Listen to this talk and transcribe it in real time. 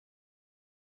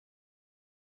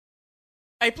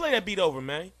Hey, play that beat over,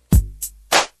 man.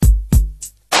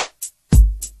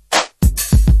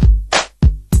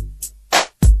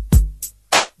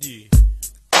 Yeah.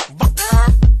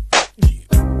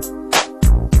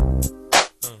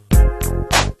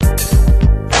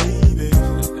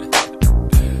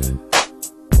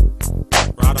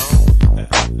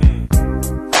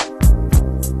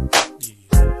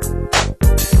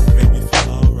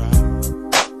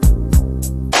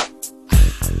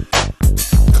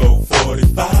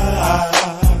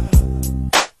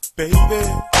 Baby,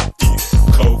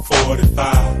 Colt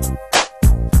 45.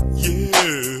 Yeah,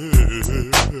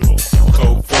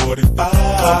 Colt 45. Colt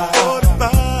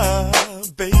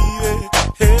 45, baby.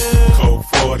 Yeah. Colt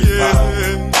 45.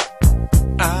 Yeah.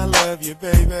 I love you,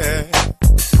 baby.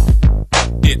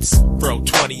 It's Bro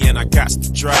 20 and I got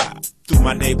to drive through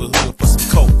my neighborhood for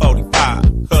some Colt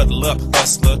 45. Huddle up,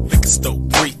 hustler, liquor store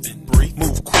briefing.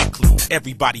 Move quickly,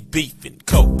 everybody beefing.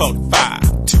 Colt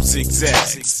 45, 2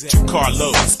 zigzags, 2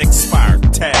 carloads,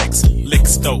 expired tags. Liquor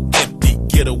store empty,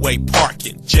 getaway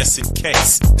parking, just in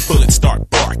case bullets start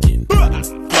barking.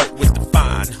 Flirt with the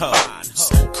fine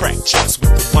hoes, crack jokes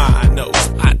with the winos.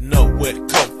 I know where the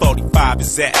Colt 45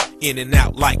 is at. In and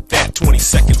out like that, 20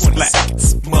 seconds flat.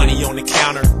 Money on the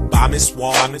counter, by Miss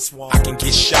Wong. I can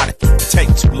get shot if it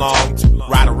take too long.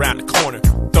 Right around the corner,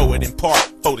 throw it in park,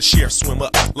 for the sheriff swim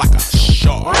up like a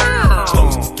shark.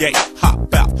 Close the gate,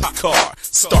 hop out the car,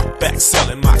 start back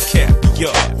selling my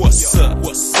caviar. What's up?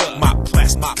 What's up? My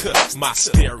plastic cups, my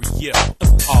stereo,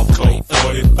 all Colt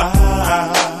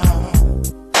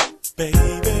 45,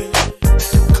 baby.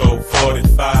 Colt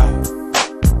 45.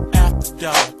 After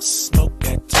dark, smoke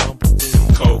that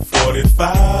tumbleweed. Colt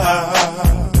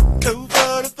 45. Colt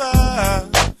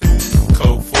 45.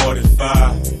 Colt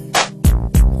 45.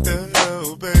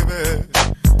 Oh, baby.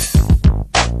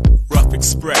 Rough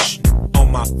expression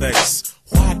on my face.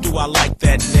 Why do I like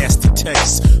that nasty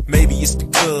taste? Maybe it's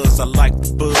because I like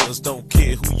the buzz. Don't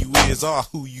care who you is or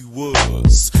who you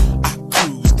was. I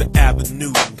cruise the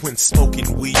avenue when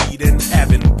smoking weed and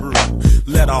having brew.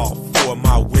 Let all 4 of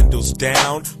my windows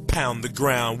down, pound the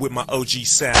ground with my OG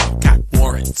sound. Got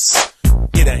warrants,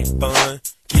 it ain't fun.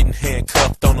 Getting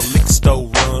handcuffed on a liquor store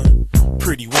run.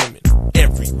 Pretty women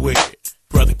everywhere.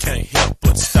 Brother can't help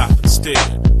but stop and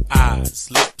stare. Eyes,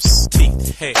 lips,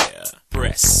 teeth, hair,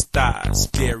 breasts, thighs,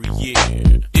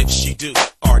 derriere. If she do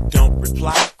or don't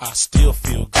reply, I still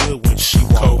feel good when she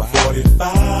walk Colt by.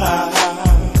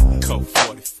 45. Colt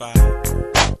 45.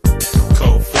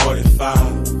 Colt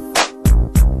 45.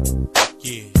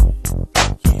 Yeah.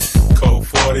 Colt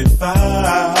 45.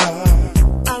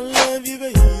 I love you,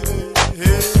 baby.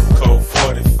 Colt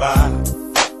 45.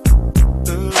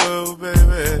 Oh,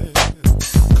 baby.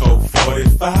 Colt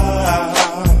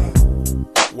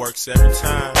 45. Works every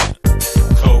time.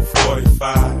 Colt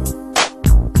 45.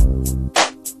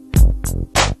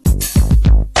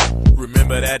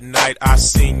 Remember that night I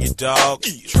seen you, dog?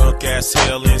 Drunk as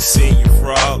hell and seen you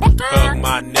frog. Hug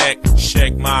my neck,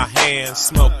 shake my hand,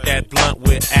 smoke that blunt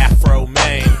with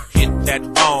Afroman. Hit that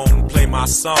bone, play my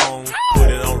song, put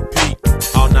it on repeat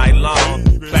all night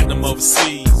long. Platinum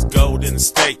overseas, gold in the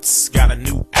States. Got a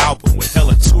new album with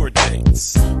hella tour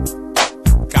dates.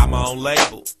 Got my own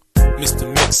label, Mr.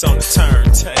 Mix on the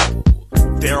turntable.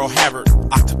 Daryl Havard,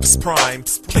 Octopus Prime,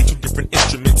 play 2 different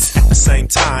instruments at the same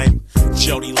time.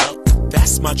 Jody Lowe,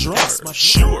 that's my drummer.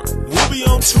 Sure, we'll be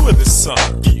on tour this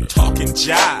summer. Talking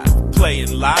jive,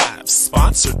 playing live,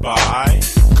 sponsored by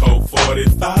Colt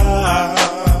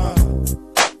 45.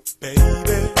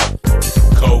 Baby.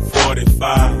 Colt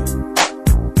 45.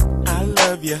 I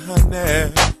love you,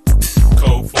 honey.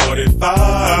 Colt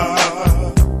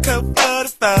 45. Colt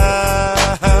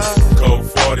 45. Colt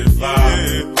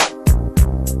 45.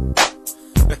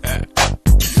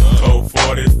 Colt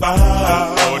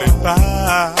 45.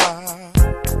 45.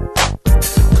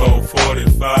 Colt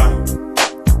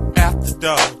 45. After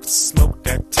dark, smoke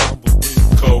that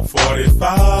tumbleweed. Colt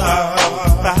 45.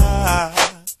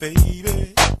 45,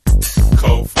 baby.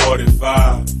 Colt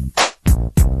 45.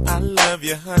 I love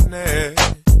you, honey.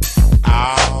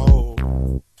 Ow.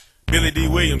 Billy D.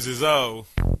 Williams is old.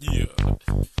 Yeah.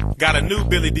 Got a new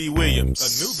Billy D. Williams. A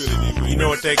new Billy D. Williams. You know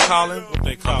what they call him? What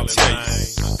they call him, man?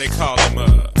 They call him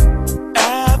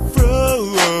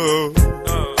Afro.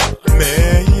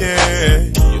 Man, yeah.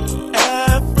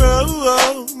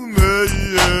 Afro, man,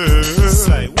 yeah.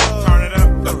 Say what? Turn it up.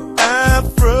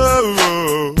 Afro.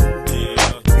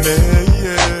 Yeah. Man,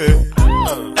 yeah.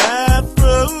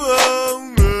 Afro,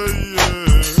 man,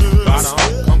 yeah. Right on.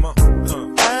 Come on.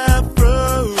 Afro.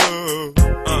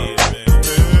 Yeah,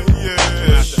 man.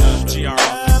 Yeah. GR.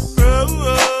 Afro,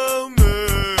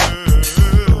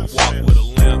 man. Walk with a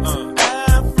limp.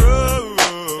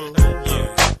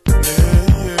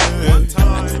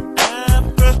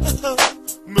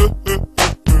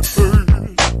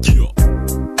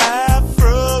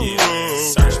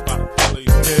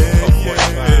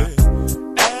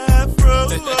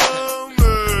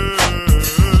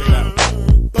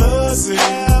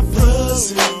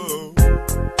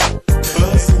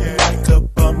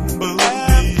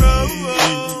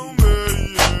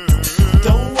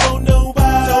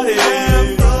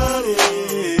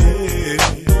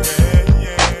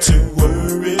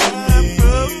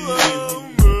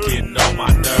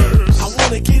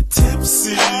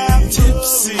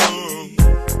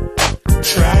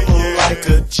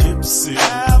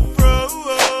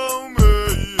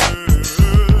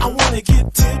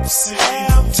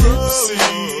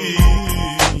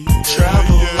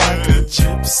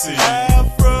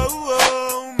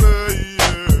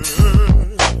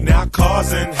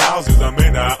 houses I may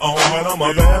not own, but I'm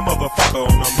a bad motherfucker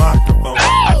on the microphone.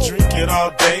 I drink it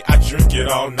all day, I drink it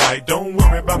all night. Don't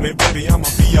worry about me, baby, I'ma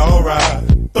be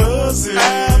alright. Buzzing,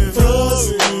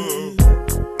 buzzing,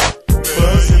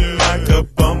 buzzing like a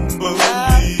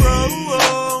bumblebee.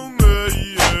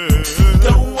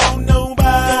 Don't want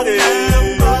nobody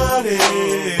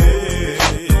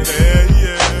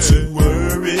to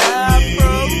worry me.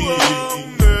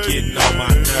 Getting on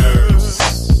my nerves.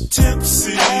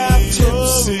 Tipsy,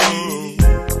 tipsy.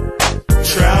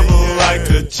 Travel like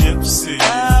a gypsy.